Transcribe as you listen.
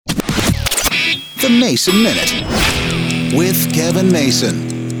The Mason Minute with Kevin Mason.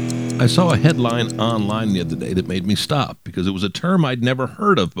 I saw a headline online the other day that made me stop because it was a term I'd never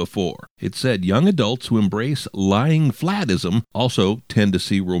heard of before. It said young adults who embrace lying flatism also tend to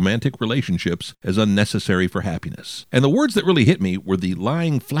see romantic relationships as unnecessary for happiness. And the words that really hit me were the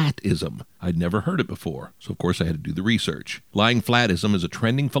lying flatism. I'd never heard it before, so of course I had to do the research. Lying flatism is a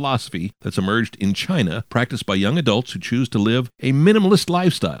trending philosophy that's emerged in China, practiced by young adults who choose to live a minimalist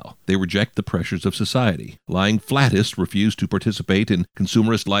lifestyle. They reject the pressures of society. Lying flatists refuse to participate in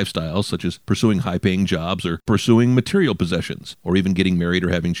consumerist lifestyles such as pursuing high-paying jobs or pursuing material possessions, or even getting married or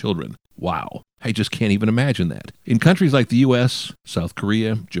having children. Wow. I just can't even imagine that. In countries like the U.S., South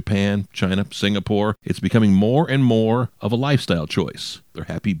Korea, Japan, China, Singapore, it's becoming more and more of a lifestyle choice. They're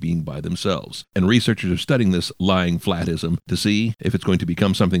happy being by themselves. And researchers are studying this lying flatism to see if it's going to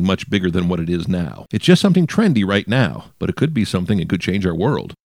become something much bigger than what it is now. It's just something trendy right now, but it could be something that could change our world.